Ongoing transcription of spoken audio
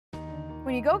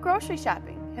When you go grocery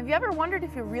shopping, have you ever wondered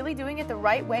if you're really doing it the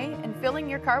right way and filling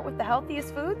your cart with the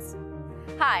healthiest foods?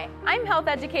 Hi, I'm health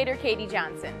educator Katie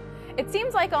Johnson. It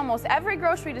seems like almost every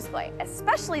grocery display,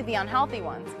 especially the unhealthy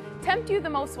ones, tempt you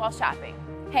the most while shopping.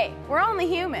 Hey, we're only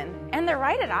human, and they're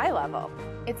right at eye level.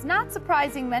 It's not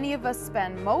surprising many of us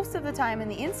spend most of the time in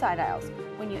the inside aisles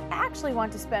when you actually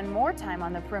want to spend more time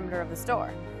on the perimeter of the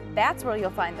store. That's where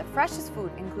you'll find the freshest food,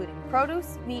 including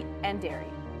produce, meat, and dairy.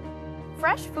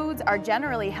 Fresh foods are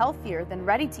generally healthier than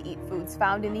ready-to-eat foods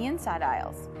found in the inside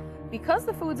aisles. Because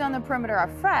the foods on the perimeter are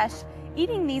fresh,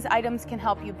 eating these items can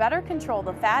help you better control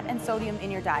the fat and sodium in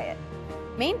your diet.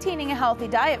 Maintaining a healthy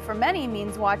diet for many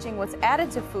means watching what's added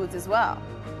to foods as well.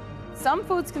 Some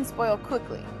foods can spoil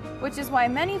quickly, which is why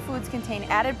many foods contain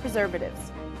added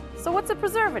preservatives. So what's a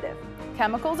preservative?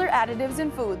 Chemicals or additives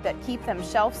in food that keep them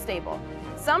shelf stable.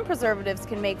 Some preservatives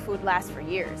can make food last for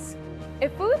years.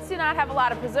 If foods do not have a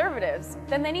lot of preservatives,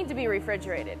 then they need to be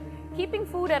refrigerated. Keeping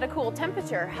food at a cool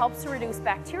temperature helps to reduce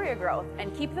bacteria growth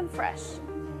and keep them fresh.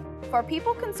 For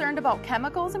people concerned about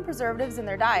chemicals and preservatives in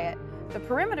their diet, the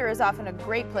perimeter is often a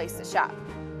great place to shop.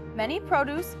 Many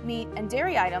produce, meat, and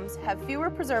dairy items have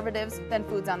fewer preservatives than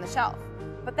foods on the shelf,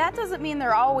 but that doesn't mean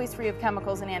they're always free of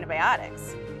chemicals and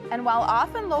antibiotics. And while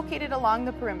often located along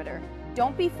the perimeter,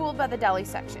 don't be fooled by the deli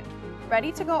section.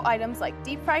 Ready-to-go items like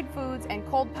deep-fried foods and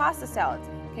cold pasta salads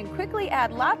can quickly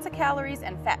add lots of calories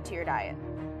and fat to your diet.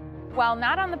 While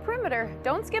not on the perimeter,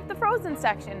 don't skip the frozen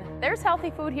section. There's healthy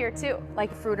food here too,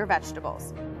 like fruit or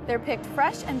vegetables. They're picked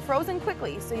fresh and frozen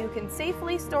quickly so you can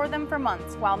safely store them for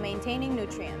months while maintaining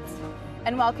nutrients.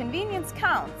 And while convenience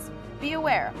counts, be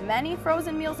aware many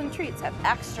frozen meals and treats have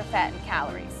extra fat and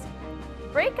calories.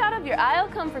 Break out of your aisle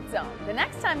comfort zone. The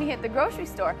next time you hit the grocery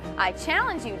store, I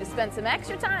challenge you to spend some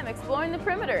extra time exploring the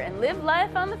perimeter and live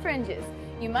life on the fringes.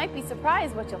 You might be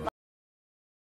surprised what you'll find.